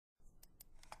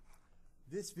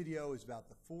This video is about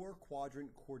the four-quadrant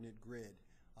coordinate grid.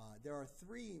 There are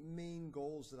three main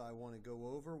goals that I want to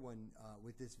go over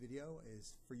with this video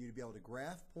is for you to be able to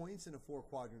graph points in a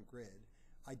four-quadrant grid,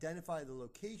 identify the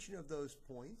location of those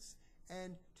points,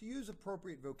 and to use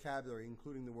appropriate vocabulary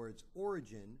including the words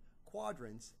origin,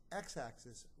 quadrants,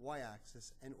 x-axis,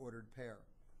 y-axis, and ordered pair.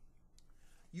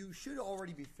 You should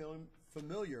already be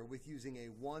familiar with using a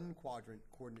one-quadrant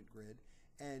coordinate grid,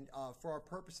 and for our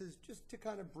purposes, just to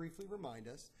kind of briefly remind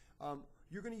us,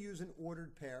 you're going to use an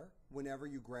ordered pair whenever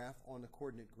you graph on the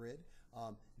coordinate grid.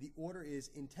 The order is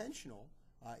intentional.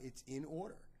 It's in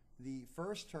order. The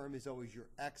first term is always your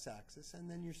x-axis,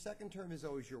 and then your second term is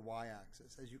always your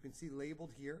y-axis. As you can see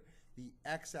labeled here, the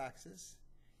x-axis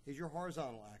is your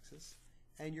horizontal axis,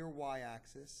 and your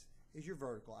y-axis is your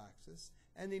vertical axis,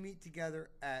 and they meet together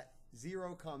at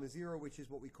 0, 0, which is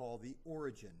what we call the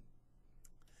origin.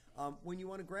 When you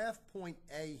want to graph point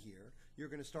A here, you're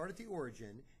going to start at the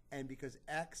origin, and because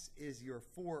x is your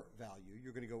 4 value,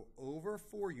 you're going to go over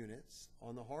 4 units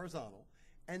on the horizontal,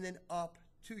 and then up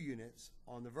 2 units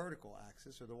on the vertical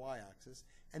axis or the y-axis,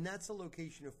 and that's the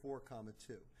location of 4,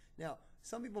 2. Now,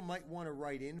 some people might want to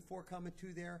write in 4,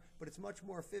 2 there, but it's much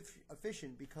more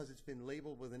efficient because it's been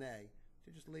labeled with an A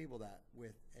to just label that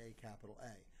with a capital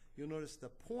A. You'll notice the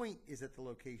point is at the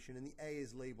location and the A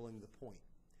is labeling the point.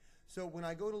 So when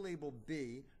I go to label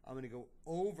B, I'm going to go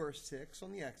over 6 on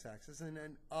the x-axis and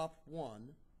then up 1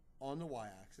 on the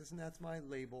y-axis, and that's my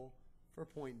label for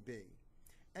point B.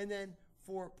 And then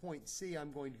for point C,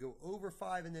 I'm going to go over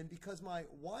 5, and then because my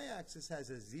y-axis has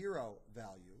a 0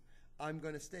 value, I'm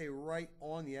going to stay right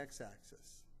on the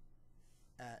x-axis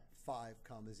at 5,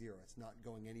 0. It's not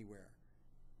going anywhere.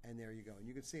 And there you go. And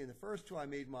you can see in the first two, I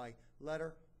made my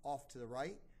letter off to the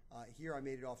right. Here I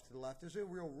made it off to the left. There's no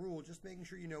real rule, just making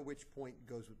sure you know which point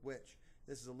goes with which.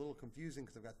 This is a little confusing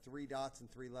because I've got 3 dots and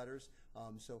 3 letters.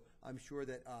 So I'm sure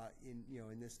that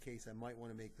in this case I might want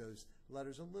to make those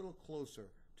letters a little closer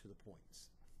to the points.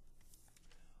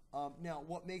 Now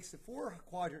what makes the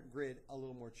four-quadrant grid a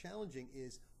little more challenging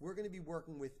is we're going to be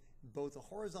working with both a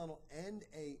horizontal and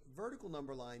a vertical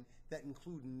number line that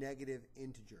include negative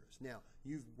integers. Now,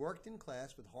 you've worked in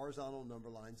class with horizontal number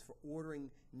lines for ordering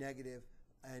negative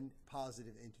and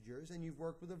positive integers, and you've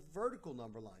worked with a vertical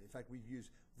number line. In fact, we've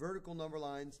used vertical number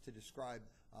lines to describe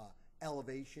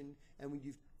elevation, and we've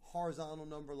used horizontal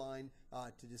number line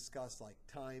to discuss like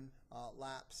time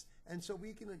lapse. And so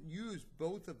we can use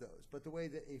both of those. But the way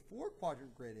that a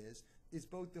four-quadrant grid is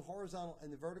both the horizontal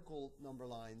and the vertical number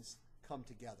lines come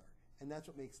together. And that's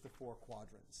what makes the 4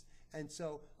 quadrants. And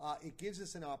so it gives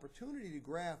us an opportunity to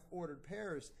graph ordered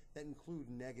pairs that include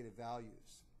negative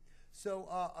values. So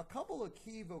a couple of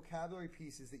key vocabulary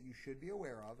pieces that you should be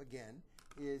aware of, again,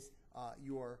 is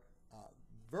your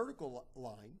vertical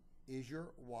line is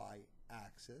your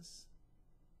y-axis,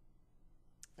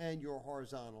 and your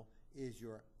horizontal is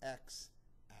your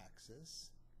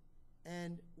x-axis.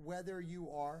 And whether you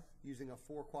are using a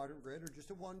 4-quadrant grid or just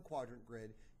a 1-quadrant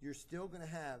grid, you're still going to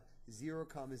have 0,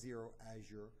 0 as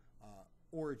your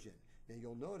origin. Now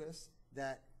you'll notice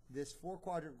that this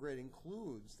 4-quadrant grid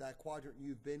includes that quadrant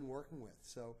you've been working with.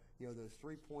 So, those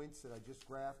 3 points that I just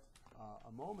graphed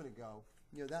a moment ago,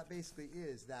 that basically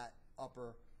is that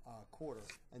upper quarter.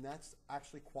 And that's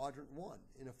actually quadrant 1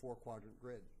 in a 4-quadrant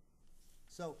grid.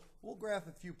 So we'll graph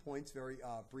a few points very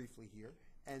briefly here.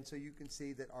 And so you can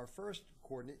see that our first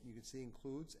coordinate, you can see,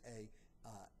 includes a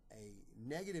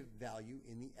negative value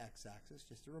in the x-axis.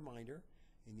 Just a reminder,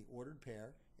 in the ordered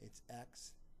pair, it's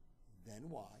x, then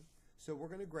y. So we're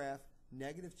going to graph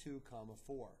 -2,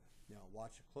 4. Now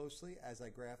watch closely. As I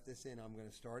graph this in, I'm going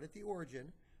to start at the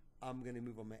origin. I'm going to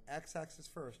move on my x-axis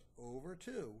first over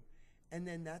 2, and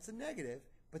then that's a negative,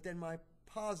 but then my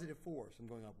positive 4. So I'm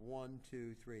going up 1,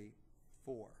 2, 3,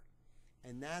 4.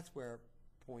 And that's where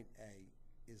point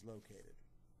A is located.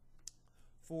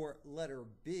 For letter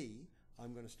B,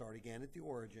 I'm going to start again at the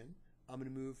origin. I'm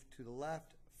going to move to the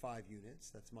left 5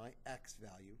 units, that's my x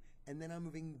value, and then I'm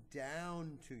moving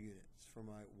down 2 units for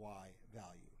my y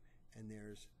value, and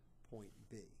there's point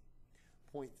B.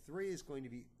 Point 3 is going to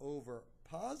be over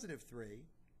 +3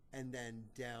 and then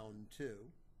down 2,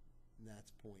 and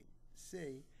that's point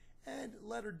C. And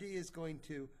letter D is going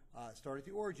to start at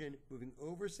the origin, moving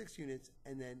over 6 units,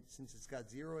 and then since it's got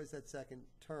 0 as that second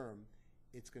term,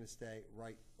 it's going to stay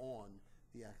right on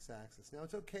the x-axis. Now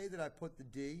it's okay that I put the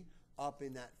D up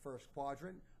in that first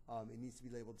quadrant. It needs to be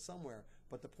labeled somewhere,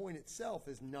 but the point itself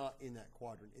is not in that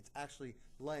quadrant. It's actually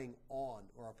laying on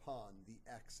or upon the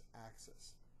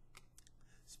x-axis.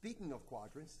 Speaking of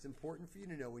quadrants, it's important for you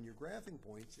to know when you're graphing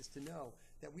points is to know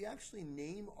that we actually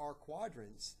name our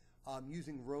quadrants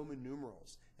using Roman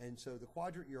numerals. And so the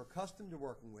quadrant you're accustomed to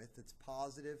working with, that's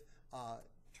positive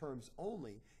terms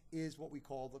only, is what we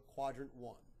call the quadrant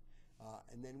 1.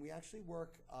 And then we actually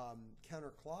work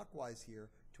counterclockwise here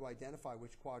to identify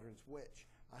which quadrant's which.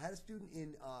 I had a student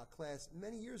in class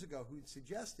many years ago who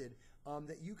suggested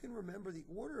that you can remember the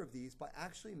order of these by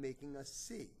actually making a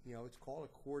C. You know, it's called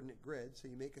a coordinate grid, so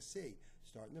you make a C.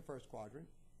 Start in the first quadrant,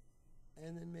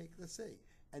 and then make the C.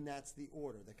 And that's the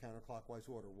order, the counterclockwise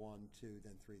order, 1, 2,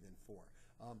 then 3, then 4.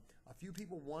 A few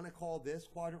people want to call this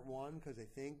quadrant 1 because they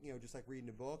think, you know, just like reading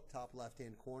a book, top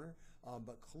left-hand corner.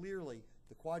 But clearly,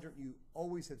 the quadrant you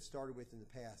always have started with in the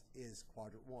past is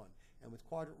quadrant 1. And with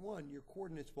quadrant 1, your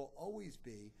coordinates will always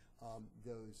be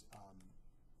those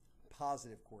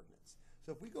positive coordinates.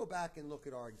 So if we go back and look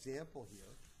at our example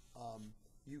here,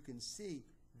 you can see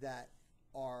that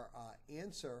our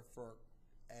answer for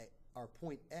our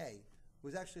point A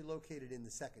was actually located in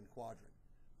the second quadrant.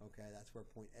 Okay, that's where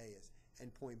point A is.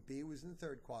 And point B was in the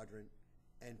third quadrant,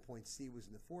 and point C was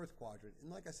in the fourth quadrant. And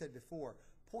like I said before,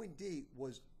 point D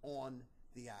was on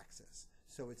the axis,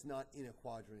 so it's not in a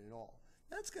quadrant at all.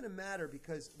 That's going to matter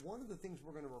because one of the things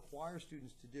we're going to require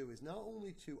students to do is not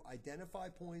only to identify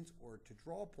points or to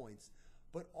draw points,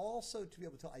 but also to be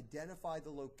able to identify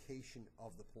the location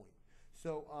of the point.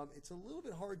 So it's a little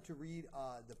bit hard to read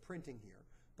the printing here,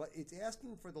 but it's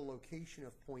asking for the location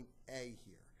of point A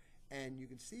here. And you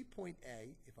can see point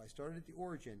A, if I started at the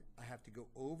origin, I have to go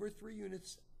over 3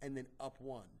 units and then up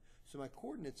 1. So my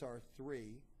coordinates are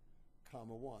 3,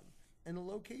 1. And the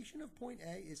location of point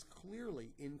A is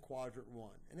clearly in quadrant 1.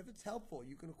 And if it's helpful,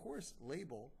 you can of course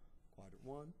label quadrant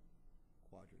 1,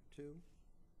 quadrant 2,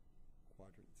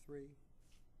 quadrant 3,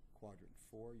 quadrant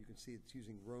 4. You can see it's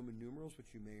using Roman numerals,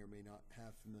 which you may or may not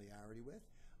have familiarity with.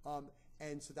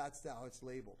 And so that's how it's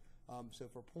labeled. So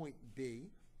for point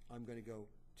B, I'm going to go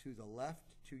to the left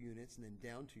 2 units and then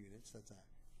down 2 units. That's a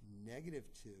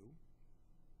 -2,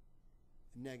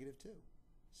 -2.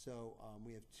 So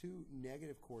we have 2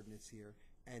 negative coordinates here,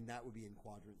 and that would be in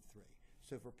quadrant 3.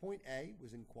 So for point A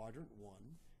was in quadrant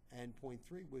 1, and point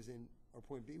B was in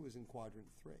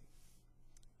quadrant 3.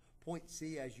 Point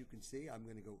C, as you can see, I'm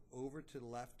going to go over to the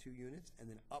left 2 units and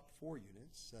then up 4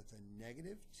 units. So that's a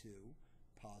 -2,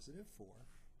 +4,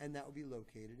 and that would be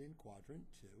located in quadrant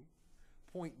 2.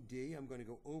 Point D, I'm going to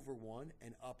go over 1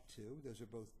 and up 2. Those are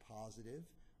both positive,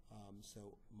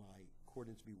 so my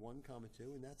coordinates would be 1,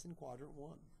 2, and that's in quadrant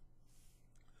 1.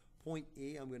 Point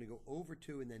E, I'm going to go over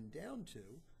 2 and then down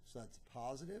 2, so that's a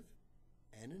positive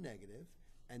and a negative,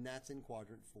 and that's in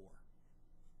quadrant 4.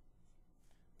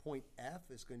 Point F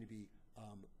is going to be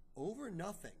over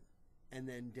nothing and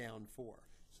then down 4.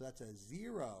 So that's a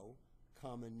 0,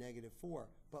 -4.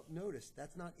 But notice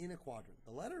that's not in a quadrant.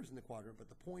 The letter is in the quadrant, but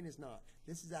the point is not.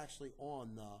 This is actually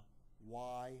on the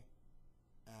y-axis.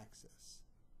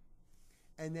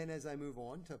 And then as I move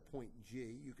on to point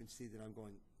G, you can see that I'm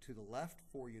going to the left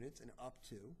 4 units and up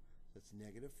 2. So that's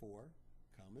 -4,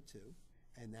 2,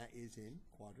 and that is in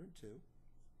quadrant 2.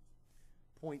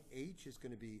 Point H is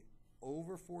going to be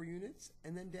over 4 units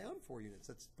and then down 4 units.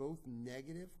 That's both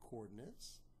negative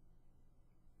coordinates,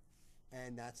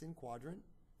 and that's in quadrant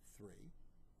 3.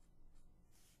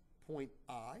 Point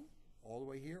I, all the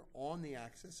way here on the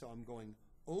axis, so I'm going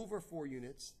over 4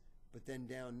 units but then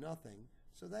down nothing.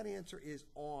 So that answer is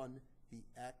on the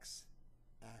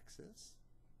x-axis.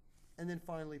 And then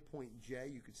finally point J,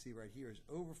 you can see right here, is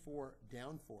over 4,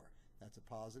 down 4. That's a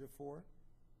 +4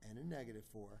 and a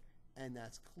 -4, and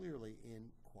that's clearly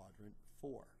in quadrant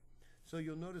 4. So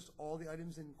you'll notice all the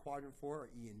items in quadrant 4 are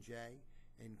E and J,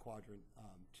 and quadrant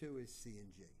 2 is C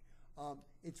and G.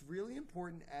 It's really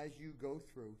important as you go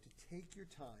through to take your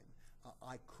time.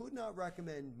 I could not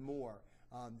recommend more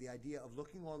the idea of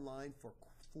looking online for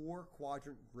 4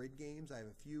 quadrant grid games. I have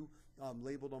a few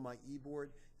labeled on my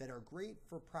e-board that are great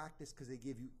for practice because they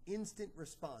give you instant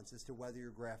response as to whether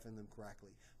you're graphing them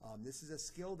correctly. This is a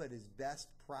skill that is best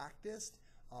practiced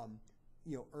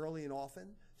early and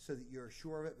often so that you're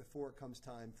sure of it before it comes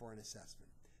time for an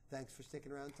assessment. Thanks for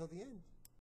sticking around until the end.